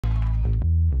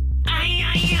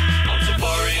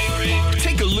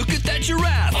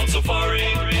giraffe. On safari.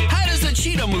 How does a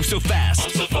cheetah move so fast? On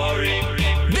safari.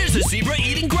 There's a zebra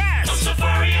eating grass. On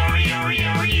safari.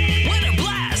 What a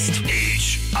blast!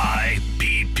 H-I-P-P-O.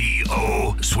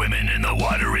 Swimming in the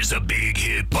water is a big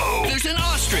hippo. There's an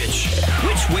ostrich.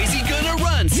 Which way's he gonna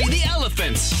run? See the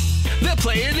elephants. They're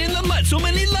playing in the mud, so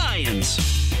many lions.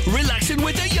 Relaxing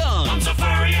with the young. On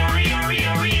safari.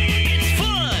 It's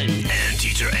fun!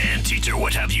 Ant teacher,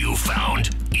 what have you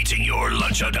found? Eating your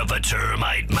lunch out of a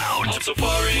termite mound. On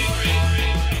safari.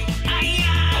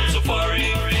 On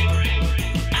safari. On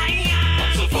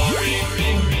safari.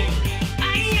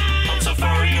 On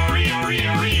safari.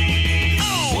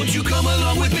 Oh, won't you come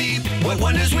along with me? What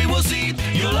wonders we will see.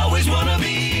 You'll always wanna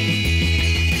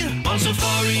be on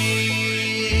safari.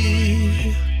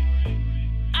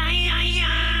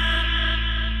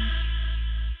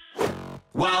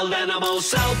 Wild animal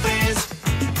selfies.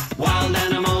 Wild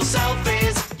animal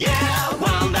selfies. Yeah,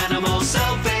 wild animal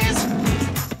selfies.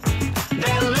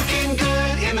 They're looking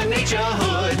good in the nature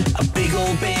hood. A big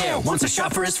old bear wants a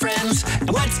shot for his friends.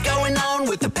 What's going on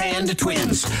with the panda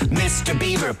twins? Mr.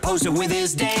 Beaver posing with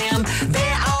his dam.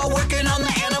 They're all working on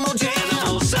the animal jam.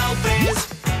 Animal selfies.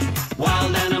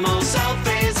 Wild animal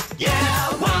selfies.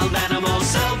 Yeah, wild animal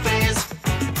selfies.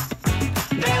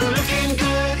 They're looking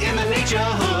good in the nature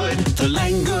hood. The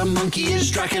langur monkey is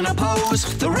striking a pose.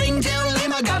 The ring-tailed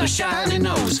llama got a shiny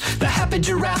nose. The happy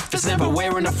giraffe is never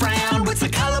wearing a frown. What's the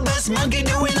colobus monkey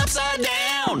doing upside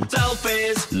down?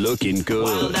 Selfies. Looking good.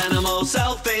 Wild animal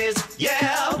selfies.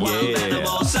 Yeah, wild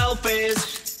animal selfies.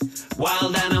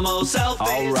 Wild animal selfies.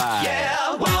 All right.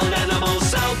 Yeah, wild animal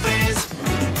selfies.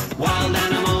 Wild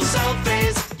animal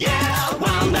selfies. Yeah,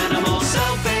 wild animal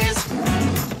selfies.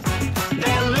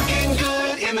 They're looking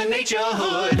good in the nature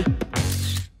hood.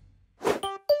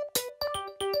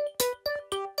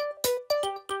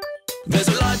 There's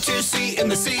a lot to see in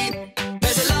the sea.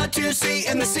 There's a lot to see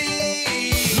in the sea.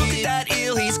 Look at that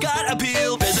eel, he's got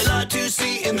appeal. There's a lot to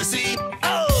see in the sea.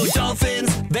 Oh,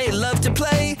 dolphins, they love to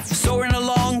play. Soaring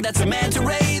along, that's a manta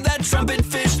ray. That trumpet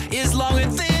fish is long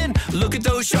and thin. Look at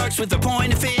those sharks with their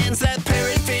pointed fins. That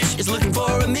parrotfish is looking for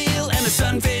a meal. And a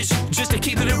sunfish, just to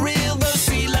keep it real. Those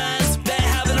sea lions, they're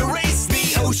having a race.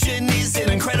 The ocean is an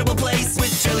incredible place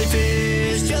with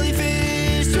jellyfish,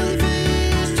 jellyfish,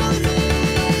 jellyfish,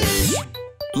 jellyfish.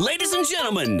 Ladies and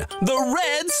gentlemen, the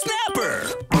red snapper.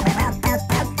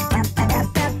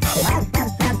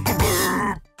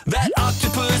 That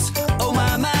octopus, oh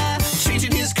my,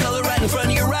 changing his color right in front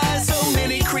of your eyes. So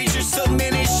many creatures, so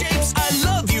many shapes. I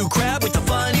love you, crab, with the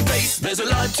funny face. There's a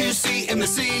lot to see in the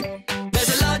sea.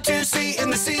 There's a lot to see in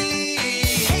the sea.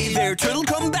 Hey there, turtle,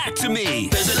 come back to me.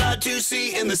 There's a lot to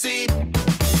see in the sea.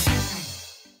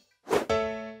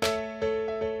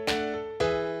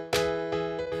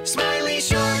 Smiley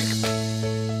shark.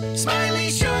 Smiley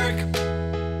shark.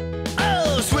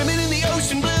 Oh, swimming in the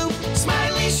ocean blue.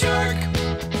 Smiley shark.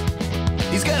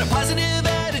 He's got a positive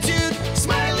attitude.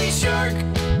 Smiley shark.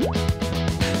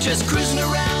 Just cruising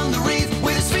around the reef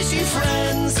with his fishy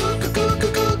friends.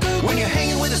 When you're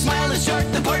hanging with a smiling shark,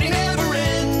 the party never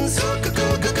ends.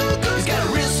 He's got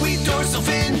a real sweet dorsal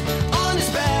fin on his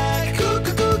back.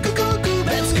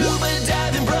 That scuba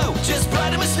diving bro just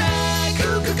brought him a snack.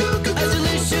 A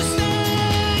delicious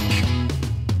snack.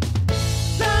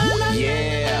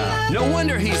 Yeah, no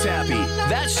wonder he's happy.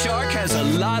 That shark has a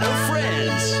lot of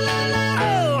friends.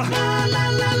 Oh,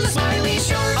 Smiley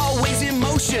shark. always in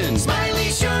motion.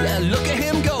 Smiley shark. Look at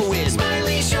him going.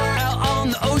 Smiley shark. Out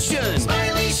on the ocean.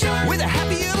 Smiley shark. With a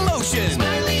happy emotion.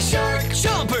 Smiley shark.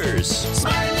 Chompers.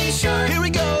 Smiley shark. Here we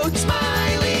go.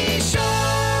 Smiley shark.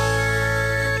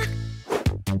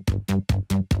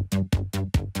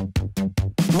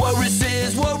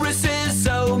 Walruses,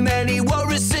 so many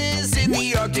walruses in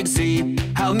the Arctic Sea.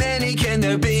 How many can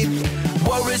there be?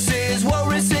 Walruses,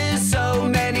 so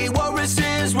many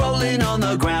walruses rolling on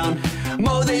the ground.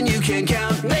 More than you can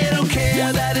count. They don't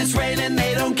care that it's raining,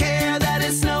 they don't care that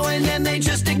it's snowing, and they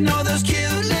just ignore those cute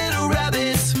little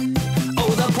rabbits. Oh,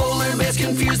 the polar bear's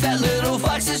confused, that little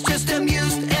fox is just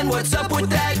amused. And what's up with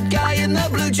that guy in the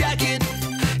blue jacket?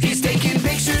 He's taking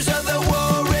pictures of the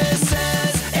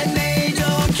walruses, and they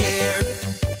don't care.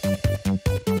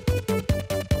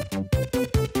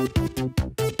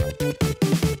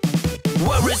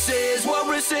 Walruses,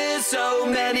 so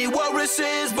many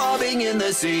walruses bobbing in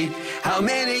the sea. How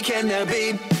many can there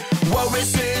be?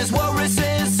 Walruses,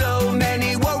 so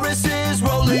many walruses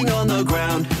rolling on the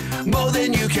ground. More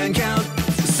than you can count.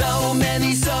 So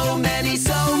many, so many,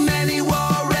 so many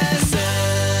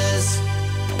walruses.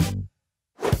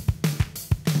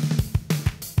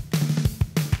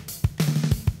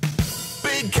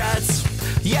 Big cats,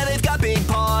 yeah, they've got big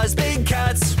paws. Big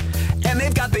cats,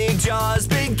 has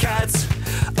big cats.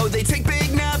 Oh, they take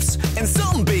big naps, and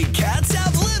some big cats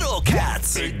have little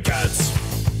cats. Big cats.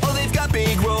 Oh, they've got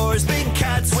big roars, big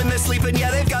cats. When they're sleeping,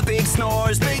 yeah, they've got big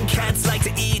snores. Big cats like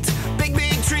to eat big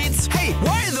treats. Hey,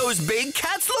 why are those big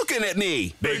cats looking at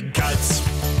me? Big cats.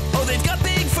 Oh, they've got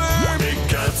big fur. Big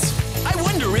cats. I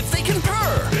wonder if they can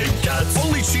purr. Big cats.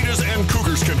 Only cheetahs and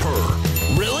cougars can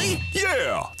purr. Really?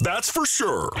 Yeah, that's for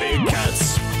sure. Big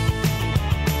cats.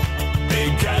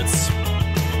 Big cats.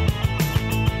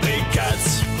 Big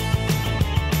cats.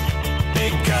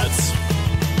 Big cats.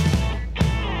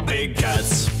 Big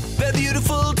cats. They're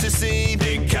beautiful to see.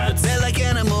 Big cats. They're like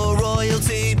animal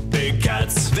royalty. Big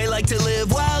cats. They like to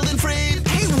live wild and free.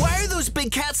 Hey, why are those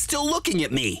big cats still looking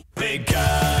at me? Big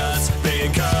cats.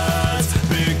 Big cats.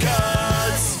 Big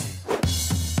cats.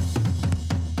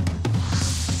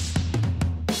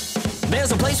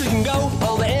 There's a place we can go,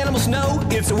 all the animals know.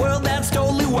 It's a world that's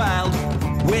totally wild,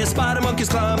 where spider monkeys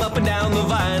climb up and down the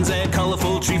vines and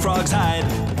colorful tree frogs hide.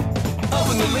 Up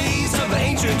in the leaves of the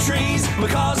ancient trees,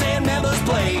 macaws and members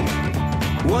play.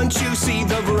 Once you see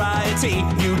the variety,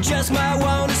 you just might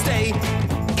want to stay.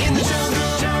 In the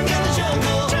jungle, in the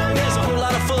jungle, there's a whole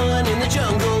lot of fun in the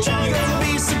jungle. You're gonna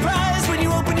be surprised when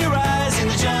you open your eyes in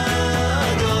the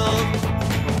jungle.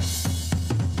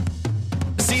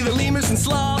 See the lemurs and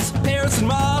sloths, parrots and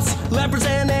moths, leopards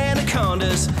and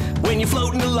anacondas. When you're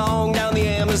floating along down the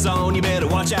Amazon, you better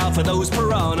watch out for those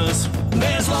piranhas.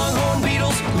 There's longhorn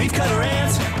beetles, leafcutter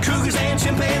ants, cougars and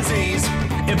chimpanzees.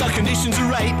 If the conditions are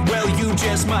right, well, you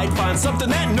just might find something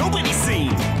that nobody's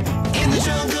seen. In the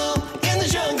jungle,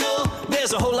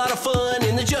 there's a whole lot of fun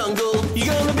in the jungle.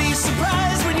 You're gonna be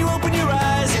surprised when you open your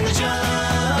eyes in the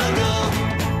jungle.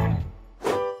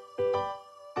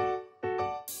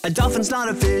 A dolphin's not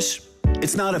a fish.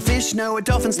 It's not a fish, no, a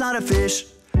dolphin's not a fish.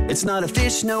 It's not a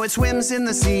fish, no, it swims in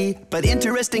the sea. But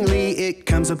interestingly, it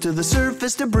comes up to the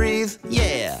surface to breathe.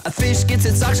 Yeah, a fish gets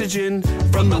its oxygen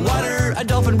from the water. A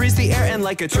dolphin breathes the air, and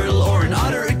like a turtle or an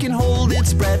otter, it can hold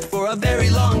its breath for a very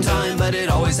long time. But it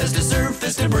always has to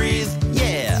surface to breathe.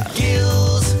 Yeah,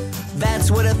 gills. That's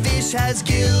what a fish has,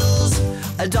 gills.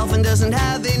 A dolphin doesn't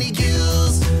have any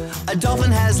gills. A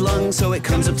dolphin has lungs, so it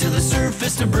comes up to the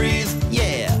surface to breathe.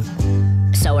 Yeah.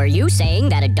 So are you saying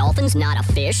that a dolphin's not a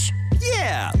fish?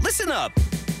 Yeah, listen up.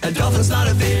 A dolphin's not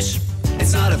a fish.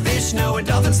 It's not a fish, no, a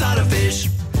dolphin's not a fish.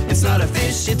 It's not a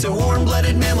fish, it's a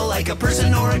warm-blooded mammal like a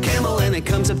person or a camel, and it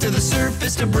comes up to the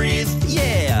surface to breathe.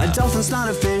 Yeah, a dolphin's not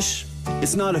a fish.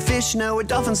 It's not a fish, no, a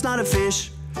dolphin's not a fish.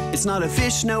 It's not a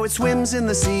fish, no, it swims in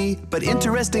the sea. But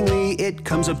interestingly, it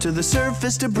comes up to the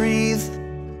surface to breathe.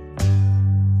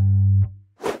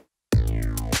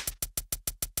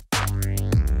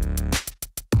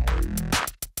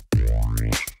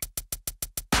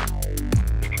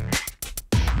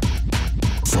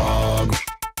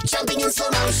 Jumping in slow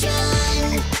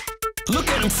motion. Look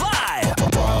at him fly!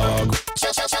 Frog.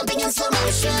 Jumping in slow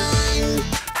motion.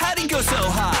 How'd he go so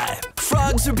high?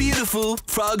 Frogs are beautiful,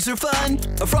 frogs are fun.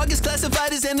 A frog is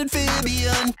classified as an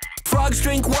amphibian. Frogs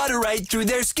drink water right through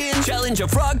their skin. Challenge a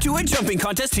frog to a jumping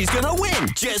contest, he's gonna win.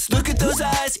 Just look at those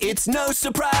eyes, it's no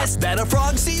surprise that a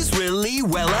frog sees really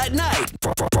well at night.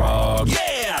 Frog.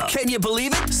 Yeah! Can you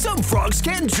believe it? Some frogs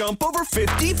can jump over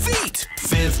 50 feet.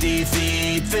 50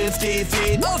 feet, 50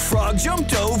 feet. A frog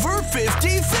jumped over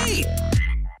 50 feet.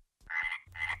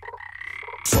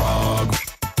 Frog.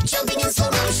 Jumping in slow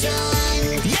motion.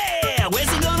 Yeah! Where's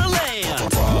he gonna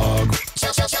land? Frog.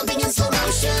 Jumping in slow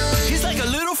motion. He's like a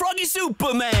little froggy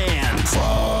Superman.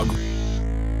 Frog.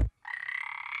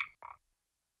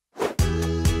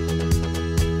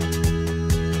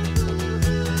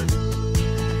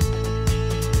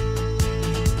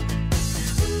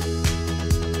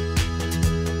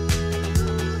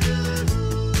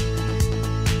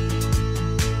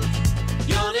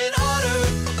 Yawning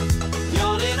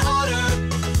otter,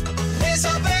 he's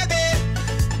a baby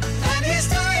and he's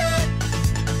tired.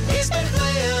 He's been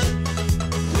playing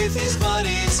with his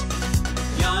buddies.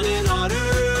 Yawning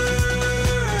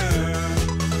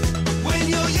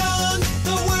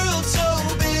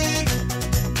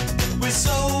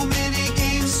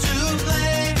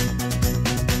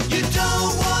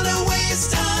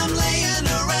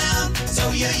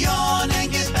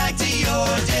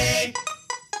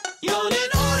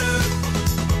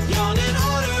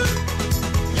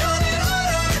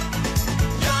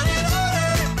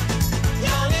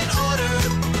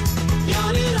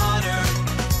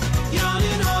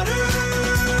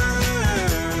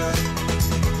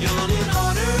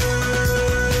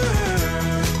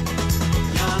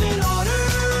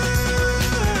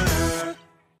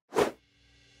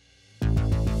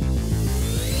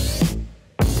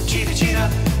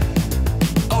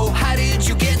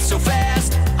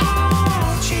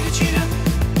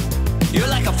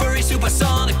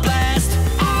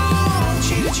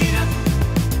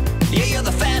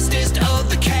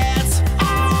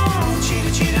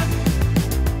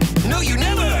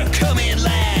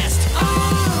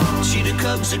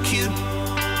cubs are cute.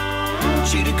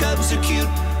 Cheetah cubs are cute.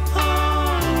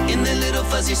 In their little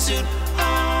fuzzy suit.